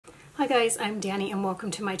Hi guys, I'm Danny and welcome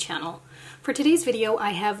to my channel. For today's video,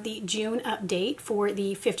 I have the June update for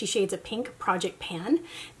the 50 Shades of Pink Project Pan.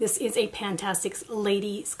 This is a Pantastic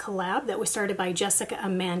Ladies collab that was started by Jessica,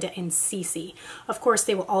 Amanda, and Cece. Of course,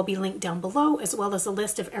 they will all be linked down below, as well as a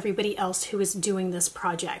list of everybody else who is doing this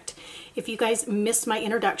project. If you guys missed my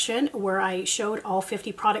introduction where I showed all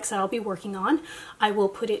 50 products that I'll be working on, I will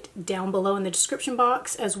put it down below in the description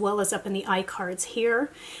box, as well as up in the iCards here.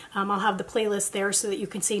 I'll have the playlist there so that you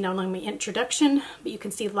can see not only my introduction, but you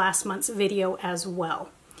can see last month's video as well.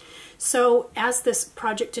 So as this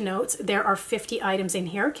project denotes, there are 50 items in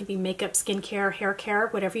here. It can be makeup, skincare, hair care,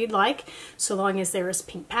 whatever you'd like, so long as there is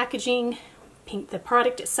pink packaging, pink, the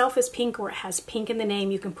product itself is pink, or it has pink in the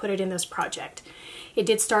name, you can put it in this project. It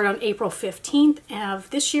did start on April 15th of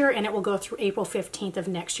this year, and it will go through April 15th of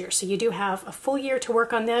next year. So you do have a full year to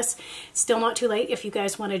work on this. Still not too late if you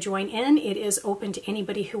guys want to join in. It is open to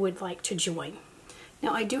anybody who would like to join.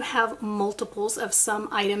 Now I do have multiples of some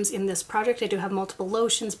items in this project. I do have multiple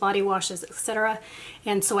lotions, body washes, etc.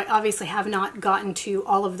 And so I obviously have not gotten to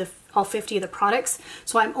all 50 of the products.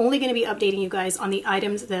 So I'm only going to be updating you guys on the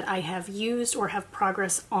items that I have used or have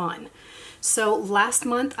progress on. So last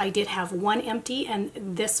month I did have 1 empty, and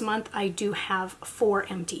this month I do have 4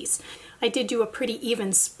 empties. I did do a pretty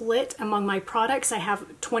even split among my products. I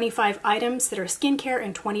have 25 items that are skincare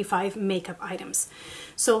and 25 makeup items.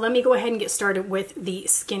 So let me go ahead and get started with the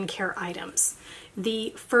skincare items.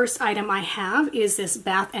 The first item I have is this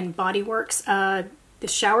Bath and Body Works the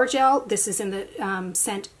shower gel. This is in the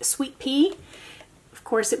scent Sweet Pea. Of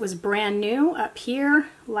course, it was brand new up here,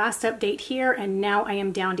 last update here, and now I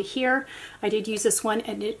am down to here. I did use this one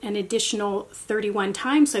an additional 31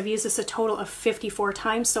 times, so I've used this a total of 54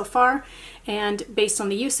 times so far, and based on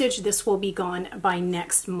the usage, this will be gone by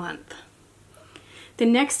next month. The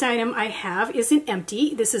next item I have is an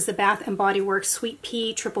empty. This is the Bath and Body Works Sweet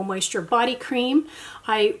Pea Triple Moisture Body Cream.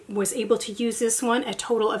 I was able to use this one a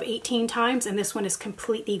total of 18 times, and this one is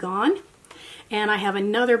completely gone. And I have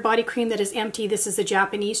another body cream that is empty. This is the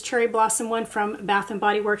Japanese Cherry Blossom one from Bath &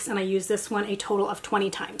 Body Works, and I use this one a total of 20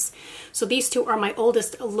 times. So these two are my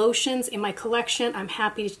oldest lotions in my collection. I'm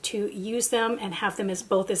happy to use them and have them as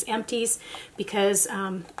both as empties because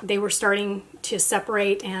they were starting to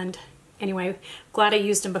separate, and anyway, glad I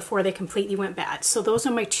used them before they completely went bad. So those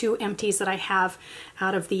are my 2 empties that I have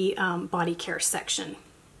out of the body care section.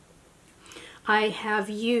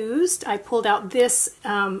 I pulled out this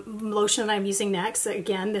lotion that I'm using next.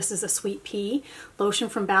 Again, this is a Sweet Pea lotion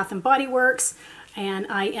from Bath & Body Works, and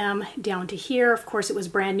I am down to here. Of course, it was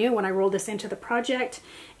brand new when I rolled this into the project,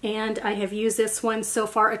 and I have used this one so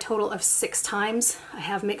far a total of 6 times. I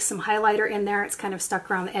have mixed some highlighter in there. It's kind of stuck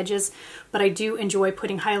around the edges, but I do enjoy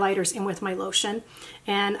putting highlighters in with my lotion,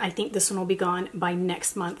 and I think this one will be gone by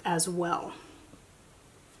next month as well.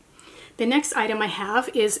 The next item I have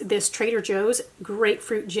is this Trader Joe's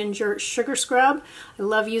Grapefruit Ginger Sugar Scrub. I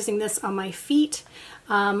love using this on my feet.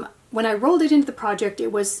 When I rolled it into the project,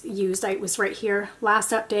 it was used. It was right here,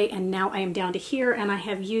 last update, and now I am down to here, and I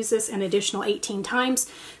have used this an additional 18 times,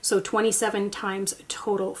 so 27 times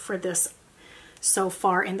total for this so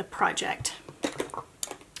far in the project.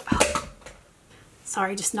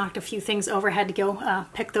 Sorry, just knocked a few things over, had to go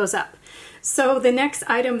pick those up. So the next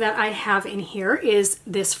item that I have in here is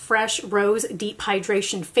this Fresh Rose Deep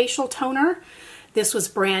Hydration Facial Toner. This was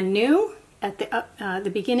brand new. At the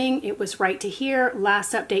beginning, it was right to here,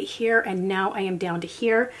 last update here, and now I am down to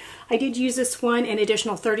here. I did use this one an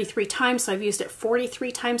additional 33 times, so I've used it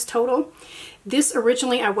 43 times total. This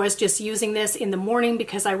originally, I was just using this in the morning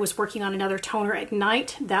because I was working on another toner at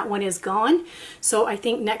night. That one is gone. So I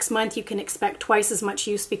think next month you can expect twice as much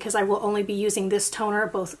use because I will only be using this toner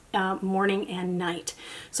both morning and night.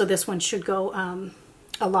 So this one should go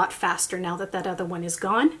a lot faster now that that other one is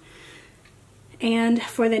gone. And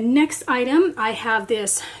for the next item, I have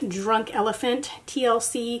this Drunk Elephant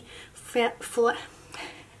TLC Framboos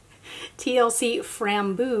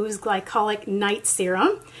Glycolic Night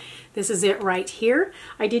Serum. This is it right here.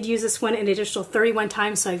 I did use this one an additional 31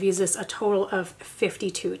 times, so I've used this a total of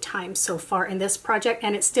 52 times so far in this project,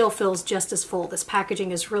 and it still feels just as full. This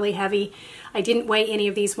packaging is really heavy. I didn't weigh any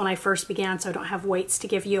of these when I first began, so I don't have weights to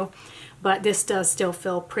give you, but this does still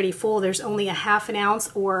feel pretty full. There's only a ½ an ounce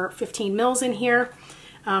or 15 mils in here,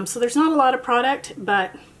 so there's not a lot of product,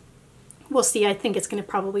 but we'll see. I think it's going to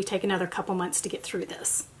probably take another couple months to get through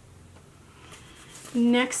this.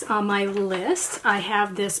 Next on my list, I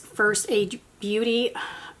have this First Aid Beauty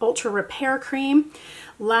Ultra Repair Cream.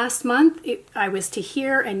 Last month, I was to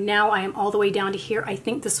here, and now I am all the way down to here. I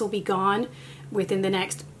think this will be gone within the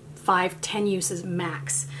next 5-10 uses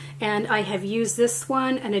max. And I have used this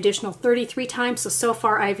one an additional 33 times, so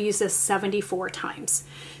far I've used this 74 times.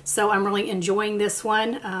 So I'm really enjoying this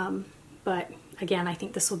one, but again, I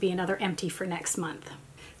think this will be another empty for next month.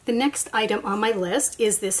 The next item on my list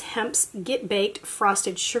is this Hemp's Get Baked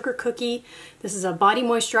Frosted Sugar Cookie. This is a body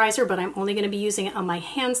moisturizer, but I'm only going to be using it on my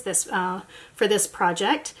hands for this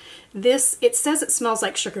project. It says it smells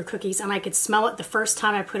like sugar cookies, and I could smell it the first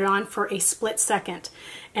time I put it on for a split second.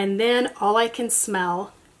 And then all I can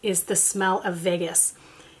smell is the smell of Vegas.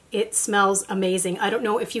 It smells amazing. I don't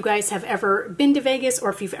know if you guys have ever been to Vegas or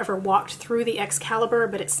if you've ever walked through the Excalibur,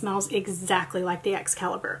 but it smells exactly like the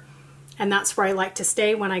Excalibur. And that's where I like to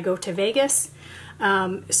stay when I go to Vegas.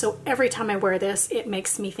 So every time I wear this, it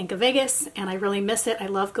makes me think of Vegas, and I really miss it. I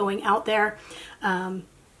love going out there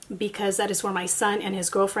because that is where my son and his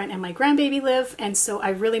girlfriend and my grandbaby live, and so I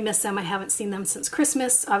really miss them. I haven't seen them since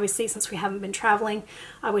Christmas, obviously, since we haven't been traveling.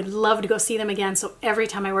 I would love to go see them again, so every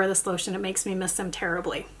time I wear this lotion, it makes me miss them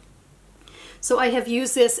terribly. So I have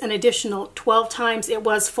used this an additional 12 times. It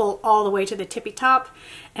was full all the way to the tippy top,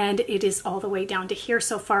 and it is all the way down to here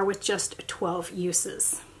so far with just 12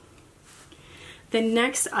 uses. The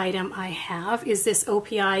next item I have is this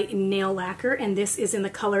OPI nail lacquer, and this is in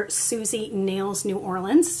the color Susie Nails New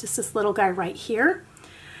Orleans. Just this little guy right here.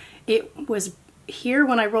 It was here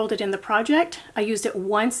when I rolled it in the project. I used it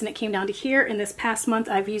once and it came down to here, and this past month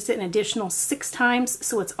I've used it an additional 6 times,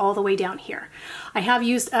 so it's all the way down here. I have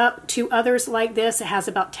used up 2 others like this. It has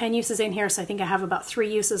about 10 uses in here, so I think I have about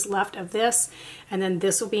 3 uses left of this, and then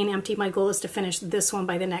this will be an empty. My goal is to finish this one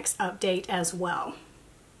by the next update as well.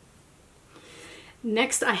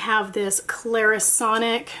 Next, I have this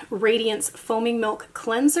Clarisonic Radiance Foaming Milk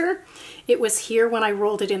Cleanser. It was here when I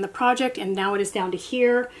rolled it in the project, and now it is down to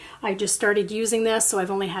here. I just started using this, so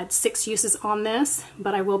I've only had 6 uses on this,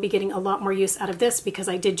 but I will be getting a lot more use out of this because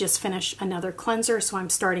I did just finish another cleanser, so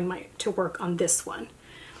I'm starting to work on this one.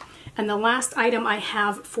 And the last item I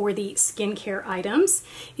have for the skincare items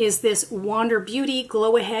is this Wander Beauty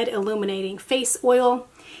Glow Ahead Illuminating Face Oil.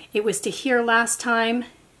 It was to here last time,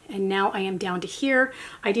 and now I am down to here.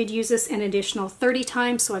 I did use this an additional 30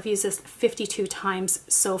 times, so I've used this 52 times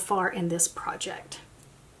so far in this project.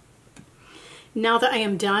 Now that I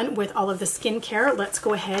am done with all of the skincare, let's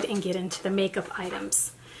go ahead and get into the makeup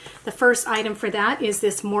items. The first item for that is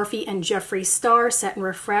this Morphe and Jeffree Star Set and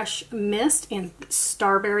Refresh Mist, and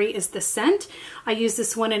Starberry is the scent. I used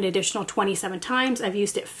this one an additional 27 times. I've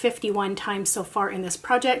used it 51 times so far in this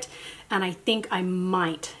project, and I think I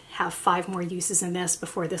might have 5 more uses in this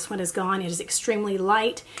before this one is gone. It is extremely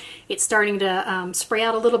light. It's starting to spray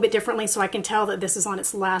out a little bit differently, so I can tell that this is on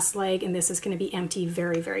its last leg, and this is going to be empty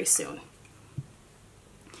very, very soon.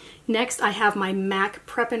 Next, I have my MAC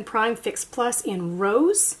Prep and Prime Fix Plus in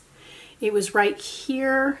Rose. It was right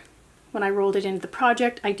here when I rolled it into the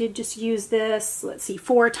project. I did just use this, let's see,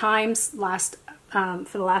 4 times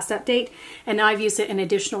for the last update, and now I've used it an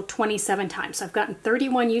additional 27 times. So I've gotten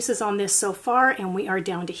 31 uses on this so far, and we are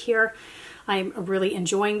down to here. I'm really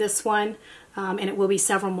enjoying this one, and it will be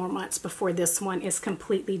several more months before this one is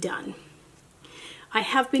completely done. I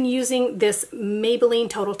have been using this Maybelline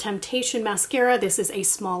Total Temptation mascara. This is a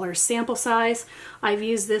smaller sample size. I've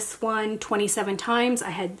used this one 27 times.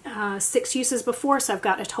 I had 6 uses before, so I've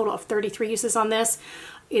got a total of 33 uses on this.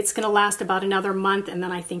 It's going to last about another month, and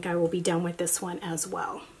then I think I will be done with this one as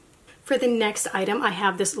well. For the next item, I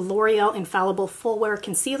have this L'Oreal Infallible Full Wear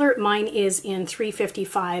Concealer. Mine is in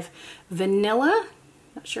 355 Vanilla.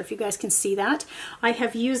 Not sure if you guys can see that. I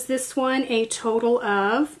have used this one a total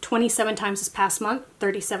of 27 times this past month,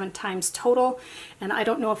 37 times total. And I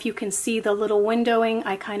don't know if you can see the little windowing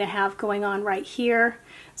I kind of have going on right here.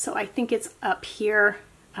 So I think it's up here,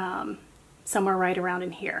 somewhere right around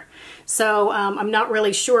in here. So I'm not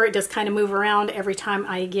really sure. It does kind of move around every time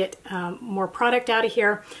I get more product out of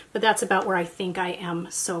here, but that's about where I think I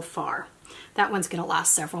am so far. That one's going to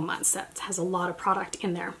last several months. That has a lot of product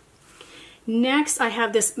in there. Next, I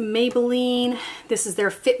have this Maybelline. This is their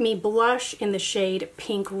Fit Me blush in the shade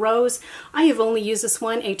Pink Rose. I have only used this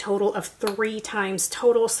one a total of 3 times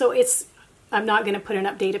total, so I'm not going to put an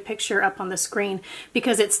updated picture up on the screen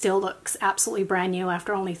because it still looks absolutely brand new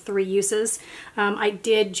after only 3 uses. I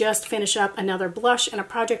did just finish up another blush and a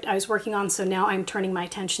project I was working on, so now I'm turning my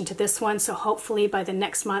attention to this one. So hopefully by the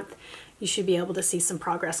next month, you should be able to see some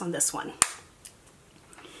progress on this one.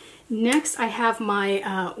 Next, I have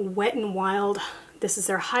my Wet n Wild. This is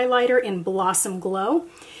their highlighter in Blossom Glow.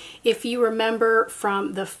 If you remember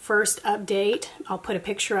from the first update, I'll put a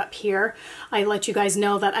picture up here. I let you guys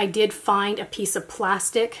know that I did find a piece of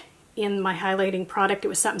plastic in my highlighting product. It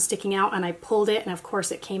was something sticking out and I pulled it, and of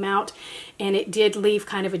course it came out, and it did leave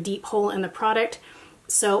kind of a deep hole in the product.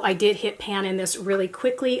 So I did hit pan in this really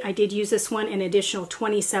quickly. I did use this one an additional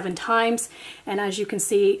 27 times, and as you can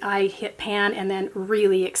see, I hit pan and then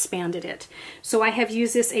really expanded it. So I have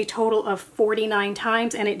used this a total of 49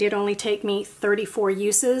 times, and it did only take me 34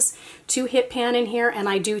 uses to hit pan in here, and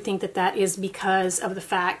I do think that that is because of the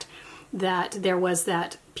fact that there was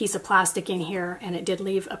that piece of plastic in here, and it did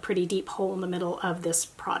leave a pretty deep hole in the middle of this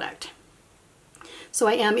product. So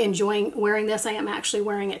I am enjoying wearing this. I am actually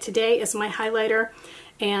wearing it today as my highlighter,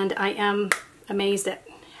 and I am amazed at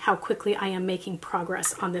how quickly I am making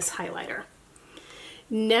progress on this highlighter.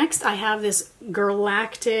 Next, I have this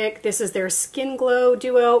Galactic. This is their Skin Glow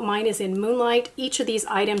Duo. Mine is in Moonlight. Each of these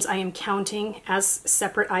items I am counting as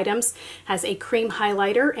separate items. Has a cream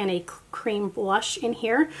highlighter and a cream blush in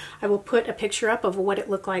here. I will put a picture up of what it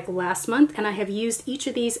looked like last month, and I have used each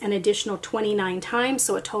of these an additional 29 times,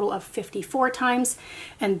 so a total of 54 times,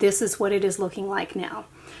 and this is what it is looking like now.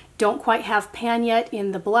 Don't quite have pan yet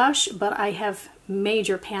in the blush, but I have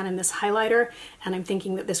major pan in this highlighter, and I'm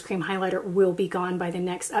thinking that this cream highlighter will be gone by the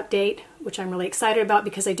next update, which I'm really excited about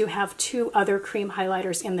because I do have 2 other cream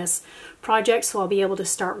highlighters in this project, so I'll be able to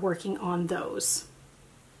start working on those.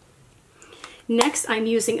 Next, I'm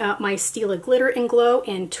using up my Stila Glitter and Glow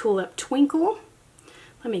in Tulip Twinkle.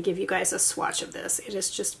 Let me give you guys a swatch of this. It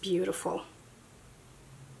is just beautiful.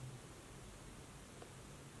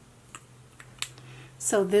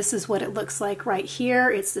 So this is what it looks like right here.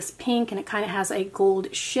 It's this pink, and it kind of has a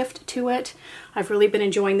gold shift to it. I've really been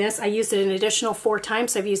enjoying this. I used it an additional 4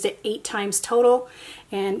 times, so I've used it 8 times total.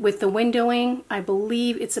 And with the windowing, I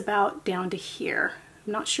believe it's about down to here.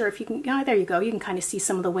 I'm not sure if you can, there you go. You can kind of see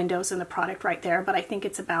some of the windows in the product right there, but I think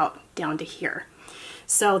it's about down to here.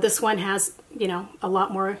 So this one has, you know, a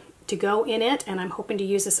lot more to go in it, and I'm hoping to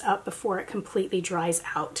use this up before it completely dries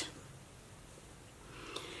out.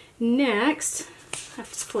 Next, I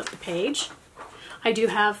have to flip the page. I do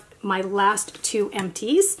have my last 2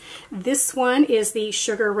 empties. This one is the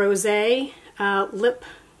Sugar Rosé lip,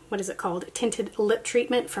 what is it called? Tinted lip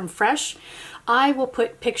treatment from Fresh. I will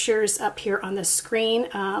put pictures up here on the screen.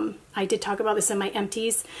 I did talk about this in my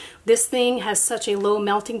empties. This thing has such a low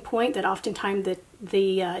melting point that oftentimes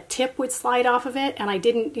the tip would slide off of it, and I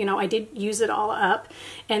didn't, you know, I did use it all up,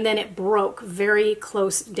 and then it broke very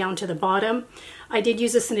close down to the bottom. I did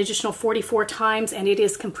use this an additional 44 times, and it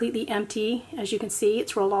is completely empty. As you can see,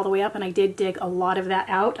 it's rolled all the way up, and I did dig a lot of that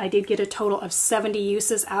out. I did get a total of 70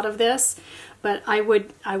 uses out of this, but I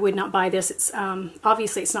would not buy this. It's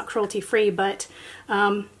obviously it's not cruelty free, but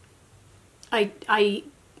I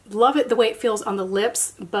love it the way it feels on the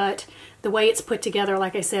lips, but the way it's put together,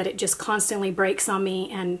 like I said, it just constantly breaks on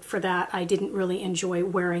me, and for that I didn't really enjoy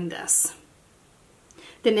wearing this.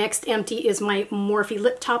 The next empty is my Morphe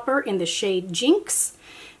lip topper in the shade Jinx.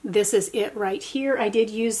 This is it right here. I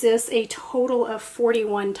did use this a total of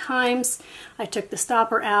 41 times. I took the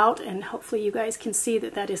stopper out, and hopefully you guys can see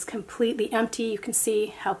that that is completely empty. You can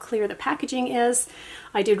see how clear the packaging is.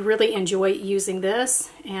 I did really enjoy using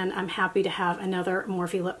this, and I'm happy to have another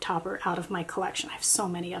Morphe lip topper out of my collection. I have so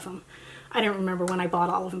many of them. I don't remember when I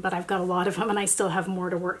bought all of them, but I've got a lot of them, and I still have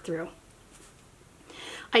more to work through.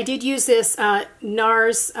 I did use this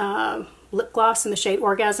NARS lip gloss in the shade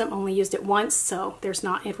Orgasm, only used it once, so there's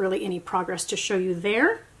not really any progress to show you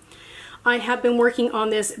there. I have been working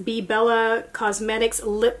on this Be Bella Cosmetics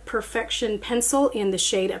Lip Perfection Pencil in the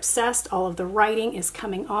shade Obsessed. All of the writing is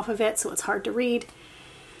coming off of it, so it's hard to read.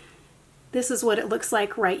 This is what it looks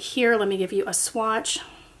like right here. Let me give you a swatch.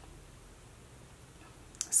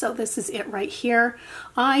 So this is it right here.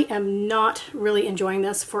 I am not really enjoying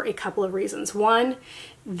this for a couple of reasons. One,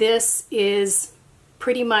 this is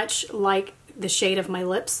pretty much like the shade of my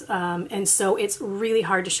lips, and so it's really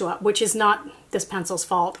hard to show up, which is not this pencil's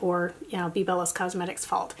fault or, you know, Be Bella's Cosmetics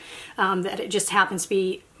fault, that it just happens to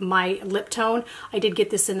be my lip tone. I did get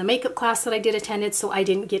this in the makeup class that I did attend, so I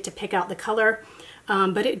didn't get to pick out the color.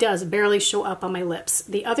 But it does barely show up on my lips.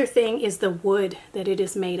 The other thing is the wood that it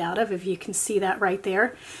is made out of. If you can see that right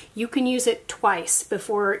there, you can use it twice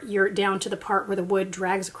before you're down to the part where the wood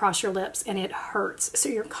drags across your lips and it hurts. So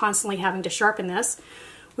you're constantly having to sharpen this,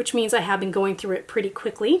 which means I have been going through it pretty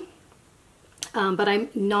quickly. But I'm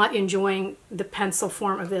not enjoying the pencil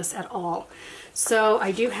form of this at all. So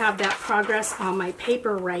I do have that progress on my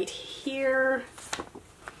paper right here.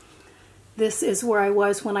 This is where I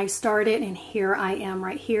was when I started, and here I am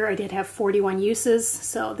right here. I did have 41 uses,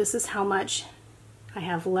 so this is how much I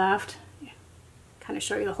have left. Kind of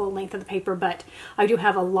show you the whole length of the paper, but I do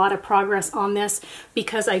have a lot of progress on this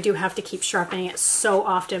because I do have to keep sharpening it so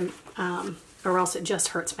often or else it just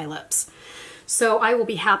hurts my lips. So I will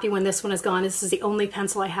be happy when this one is gone. This is the only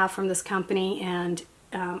pencil I have from this company, and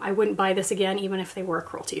I wouldn't buy this again even if they were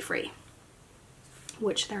cruelty-free,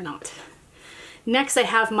 which they're not. Next I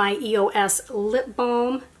have my EOS lip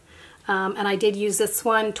balm, and I did use this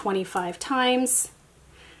one 25 times.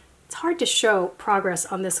 It's hard to show progress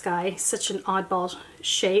on this guy, such an oddball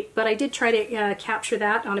shape, but I did try to capture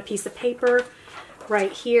that on a piece of paper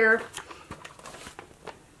right here.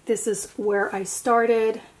 This is where I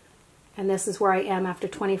started, and this is where I am after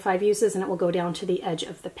 25 uses, and it will go down to the edge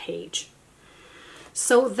of the page.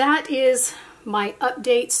 So that is my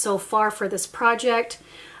update so far for this project.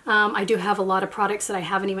 I do have a lot of products that I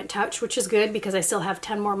haven't even touched, which is good because I still have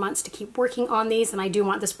 10 more months to keep working on these, and I do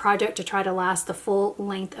want this project to try to last the full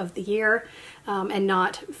length of the year and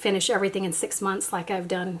not finish everything in 6 months like I've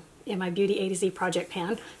done in my Beauty A to Z project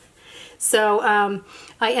pan. So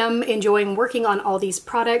I am enjoying working on all these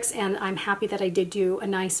products, and I'm happy that I did do a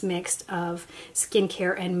nice mix of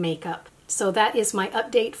skincare and makeup. So that is my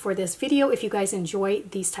update for this video. If you guys enjoy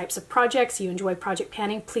these types of projects, you enjoy project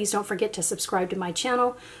panning, please don't forget to subscribe to my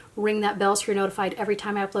channel, ring that bell so you're notified every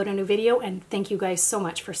time I upload a new video, and thank you guys so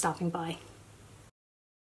much for stopping by.